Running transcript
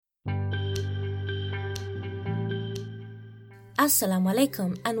Assalamu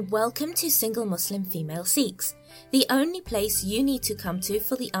alaikum and welcome to Single Muslim Female Seeks, the only place you need to come to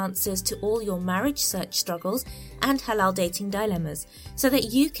for the answers to all your marriage search struggles and halal dating dilemmas, so that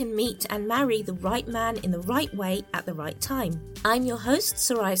you can meet and marry the right man in the right way at the right time. I'm your host,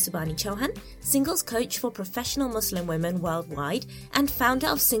 Soraya Subani Chauhan, singles coach for professional Muslim women worldwide and founder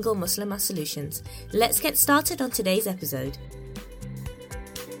of Single Muslimah Solutions. Let's get started on today's episode.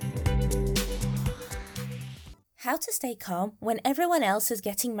 How to stay calm when everyone else is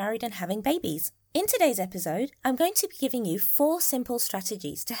getting married and having babies. In today's episode, I'm going to be giving you 4 simple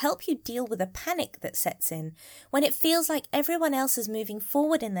strategies to help you deal with the panic that sets in when it feels like everyone else is moving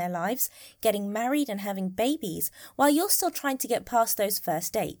forward in their lives, getting married and having babies, while you're still trying to get past those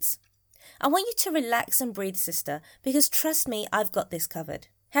first dates. I want you to relax and breathe, sister, because trust me, I've got this covered.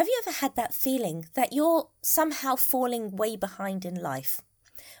 Have you ever had that feeling that you're somehow falling way behind in life?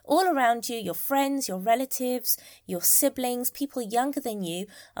 All around you, your friends, your relatives, your siblings, people younger than you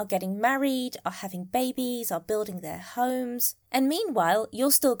are getting married, are having babies, are building their homes. And meanwhile,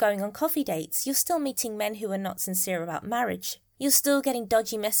 you're still going on coffee dates. You're still meeting men who are not sincere about marriage. You're still getting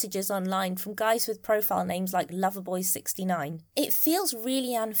dodgy messages online from guys with profile names like Loverboy69. It feels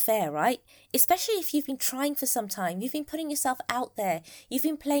really unfair, right? Especially if you've been trying for some time, you've been putting yourself out there, you've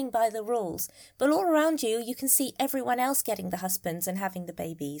been playing by the rules, but all around you, you can see everyone else getting the husbands and having the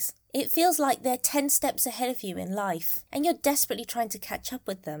babies. It feels like they're 10 steps ahead of you in life, and you're desperately trying to catch up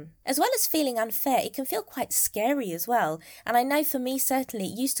with them. As well as feeling unfair, it can feel quite scary as well, and I know for me certainly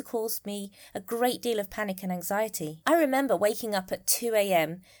it used to cause me a great deal of panic and anxiety. I remember waking up at 2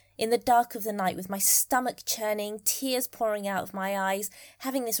 a.m, in the dark of the night with my stomach churning, tears pouring out of my eyes,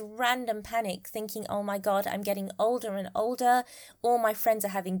 having this random panic thinking, oh my God, I'm getting older and older, all my friends are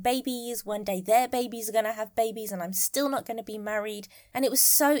having babies, one day their babies are going to have babies and I'm still not going to be married. And it was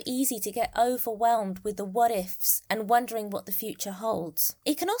so easy to get overwhelmed with the what ifs and wondering what the future holds.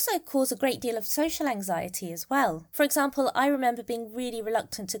 It can also cause a great deal of social anxiety as well. For example, I remember being really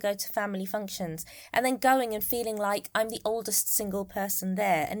reluctant to go to family functions and then going and feeling like I'm the oldest single person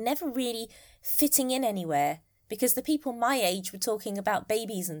there and never really fitting in anywhere because the people my age were talking about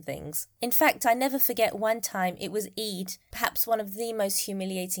babies and things. In fact, I never forget one time it was Eid, perhaps one of the most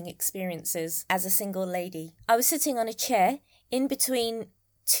humiliating experiences as a single lady. I was sitting on a chair in between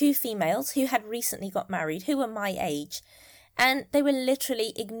 2 females who had recently got married, who were my age, and they were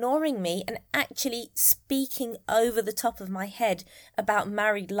literally ignoring me and actually speaking over the top of my head about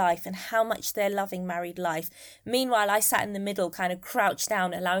married life and how much they're loving married life. Meanwhile, I sat in the middle, kind of crouched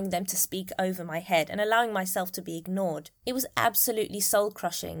down, allowing them to speak over my head and allowing myself to be ignored. It was absolutely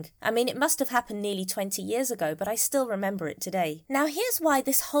soul-crushing. I mean, it must have happened nearly 20 years ago, but I still remember it today. Now, here's why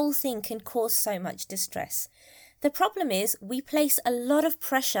this whole thing can cause so much distress. The problem is we place a lot of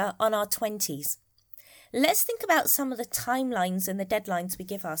pressure on our 20s. Let's think about some of the timelines and the deadlines we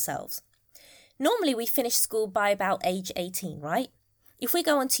give ourselves. Normally we finish school by about age 18, right? If we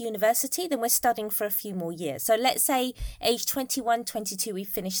go on to university, then we're studying for a few more years. So let's say age 21, 22, we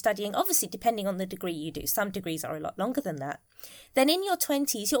finish studying, obviously depending on the degree you do. Some degrees are a lot longer than that. Then in your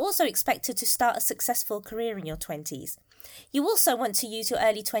 20s, you're also expected to start a successful career in your 20s. You also want to use your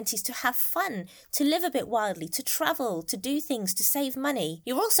early 20s to have fun, to live a bit wildly, to travel, to do things, to save money.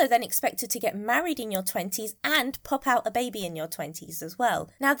 You're also then expected to get married in your 20s and pop out a baby in your 20s as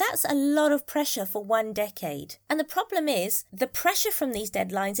well. Now that's a lot of pressure for one decade. And the problem is, the pressure from these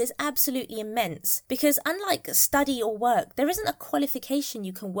deadlines is absolutely immense because unlike study or work, there isn't a qualification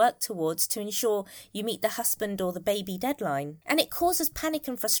you can work towards to ensure you meet the husband or the baby deadline. And it causes panic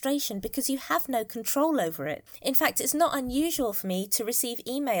and frustration because you have no control over it. In fact, it's not unusual for me to receive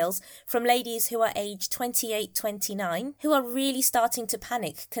emails from ladies who are aged 28, 29, who are really starting to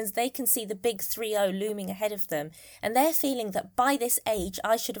panic because they can see the big 3-0 looming ahead of them, and they're feeling that by this age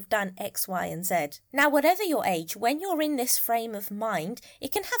I should have done X, Y, and Z. Now, whatever your age, when you're in this frame of mind,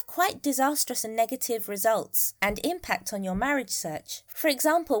 it can have quite disastrous and negative results and impact on your marriage search. For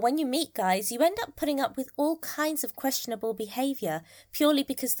example, when you meet guys, you end up putting up with all kinds of questionable behaviour purely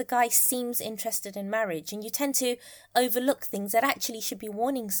because the guy seems interested in marriage, and you tend to overlook things that actually should be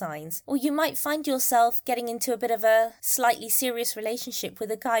warning signs. Or you might find yourself getting into a bit of a slightly serious relationship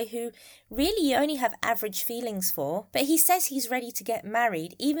with a guy who really you only have average feelings for, but he says he's ready to get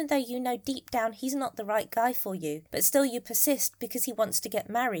married even though you know deep down he's not the right guy for you, but still you persist because he wants to get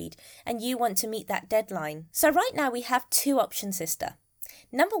married and you want to meet that deadline. So right now we have 2 options, sister.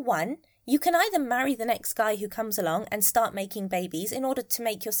 Number 1, You can either marry the next guy who comes along and start making babies in order to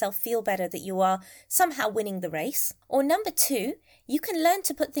make yourself feel better that you are somehow winning the race. Or number 2, you can learn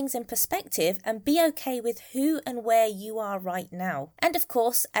to put things in perspective and be okay with who and where you are right now. And of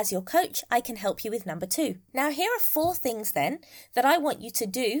course, as your coach, I can help you with number 2. Now, here are 4 things then that I want you to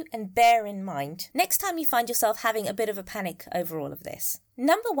do and bear in mind next time you find yourself having a bit of a panic over all of this.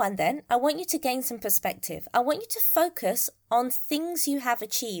 Number 1 then, I want you to gain some perspective. I want you to focus on things you have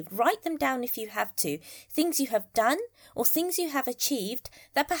achieved. Write them down if you have to. Things you have done or things you have achieved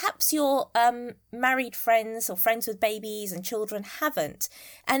that perhaps your married friends or friends with babies and children haven't.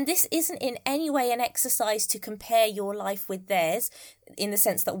 And this isn't in any way an exercise to compare your life with theirs in the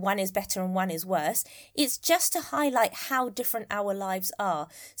sense that one is better and one is worse. It's just to highlight how different our lives are.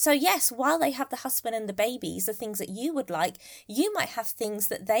 So yes, while they have the husband and the babies, the things that you would like, you might have things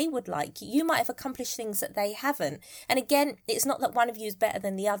that they would like. You might have accomplished things that they haven't. And again, it's not that one of you is better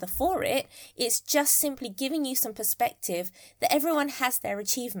than the other for it. It's just simply giving you some perspective that everyone has their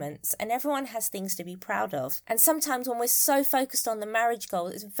achievements and everyone has things to be proud of. And sometimes when we're so focused on the marriage goal,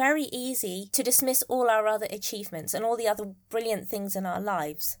 it's very easy to dismiss all our other achievements and all the other brilliant things in our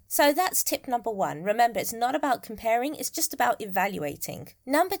lives. So that's tip number 1. Remember, it's not about comparing, it's just about evaluating.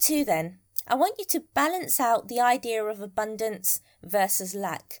 Number 2 then, I want you to balance out the idea of abundance versus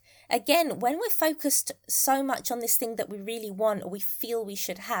lack. Again, when we're focused so much on this thing that we really want or we feel we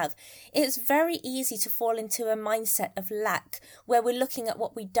should have, it's very easy to fall into a mindset of lack where we're looking at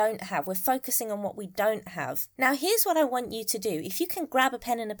what we don't have. We're focusing on what we don't have. Now, here's what I want you to do. If you can grab a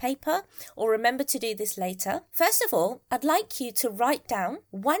pen and a paper or remember to do this later. First of all, I'd like you to write down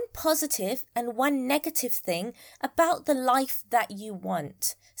 1 positive and 1 negative thing about the life that you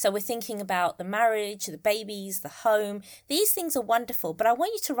want. So we're thinking about the marriage, the babies, the home. These things are wonderful, but I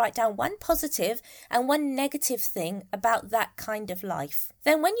want you to write down 1 positive and 1 negative thing about that kind of life.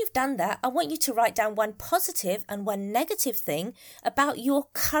 Then when you've done that, I want you to write down 1 positive and 1 negative thing about your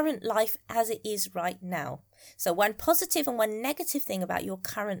current life as it is right now. So 1 positive and 1 negative thing about your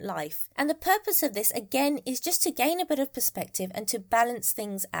current life. And the purpose of this, again, is just to gain a bit of perspective and to balance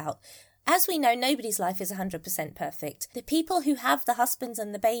things out. As we know, nobody's life is 100% perfect. The people who have the husbands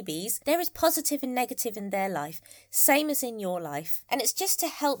and the babies, there is positive and negative in their life, same as in your life. And it's just to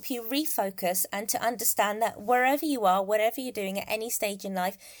help you refocus and to understand that wherever you are, whatever you're doing at any stage in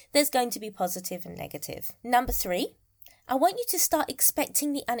life, there's going to be positive and negative. Number 3, I want you to start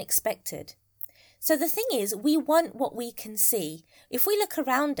expecting the unexpected. So the thing is, we want what we can see. If we look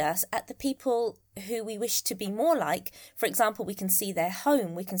around us at the people who we wish to be more like, for example, we can see their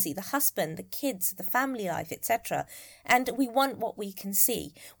home, we can see the husband, the kids, the family life, etc. And we want what we can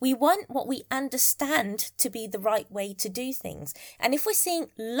see. We want what we understand to be the right way to do things. And if we're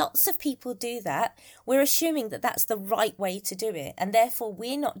seeing lots of people do that, we're assuming that that's the right way to do it. And therefore,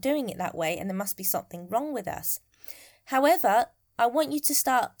 we're not doing it that way and there must be something wrong with us. However, I want you to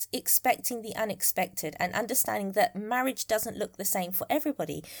start expecting the unexpected and understanding that marriage doesn't look the same for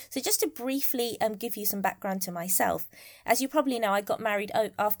everybody. So just to briefly give you some background to myself, as you probably know, I got married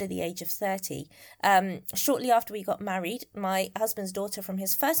after the age of 30. Shortly after we got married, my husband's daughter from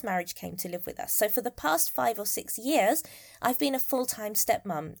his first marriage came to live with us. So for the past 5 or 6 years, I've been a full-time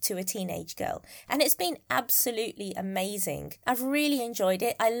stepmom to a teenage girl. And it's been absolutely amazing. I've really enjoyed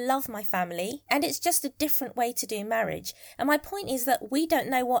it. I love my family. And it's just a different way to do marriage. And my point is that we don't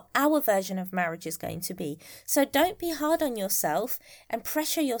know what our version of marriage is going to be. So don't be hard on yourself and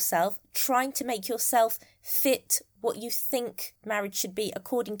pressure yourself trying to make yourself fit what you think marriage should be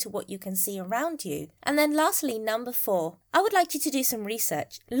according to what you can see around you. And then lastly, number 4, I would like you to do some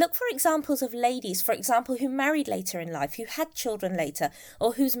research. Look for examples of ladies, for example, who married later in life, who had children later,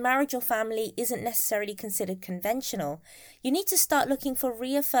 or whose marriage or family isn't necessarily considered conventional. You need to start looking for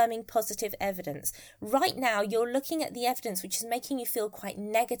reaffirming positive evidence. Right now, you're looking at the evidence which is making you feel quite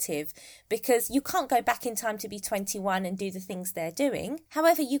negative because you can't go back in time to be 21 and do the things they're doing.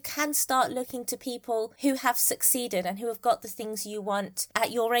 However, you can start looking to people who have succeeded and who have got the things you want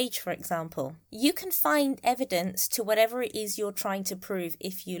at your age, for example. You can find evidence to whatever it is you're trying to prove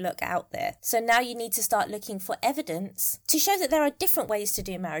if you look out there. So now you need to start looking for evidence to show that there are different ways to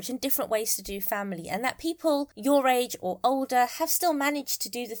do marriage and different ways to do family, and that people your age or older have still managed to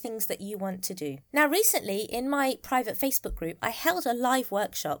do the things that you want to do. Now, recently in my private Facebook group, I held a live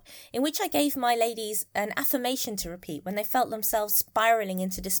workshop in which I gave my ladies an affirmation to repeat when they felt themselves spiraling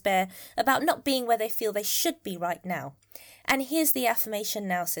into despair about not being where they feel they should be right now. And here's the affirmation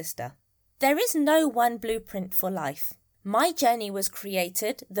now, sister. There is no one blueprint for life. My journey was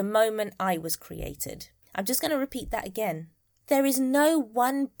created the moment I was created. I'm just going to repeat that again. There is no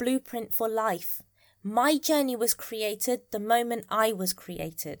one blueprint for life. My journey was created the moment I was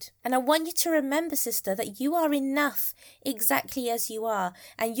created. And I want you to remember, sister, that you are enough exactly as you are,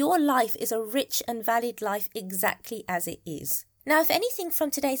 and your life is a rich and valid life exactly as it is. Now, if anything from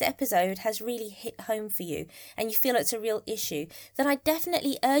today's episode has really hit home for you and you feel it's a real issue, then I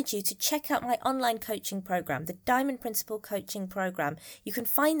definitely urge you to check out my online coaching program, the Diamond Principle Coaching Program. You can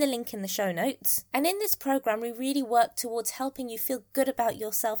find the link in the show notes. And in this program, we really work towards helping you feel good about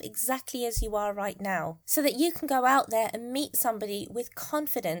yourself exactly as you are right now, so that you can go out there and meet somebody with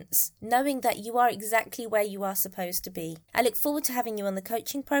confidence, knowing that you are exactly where you are supposed to be. I look forward to having you on the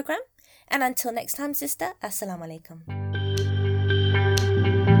coaching program. And until next time, sister, Assalamu alaikum.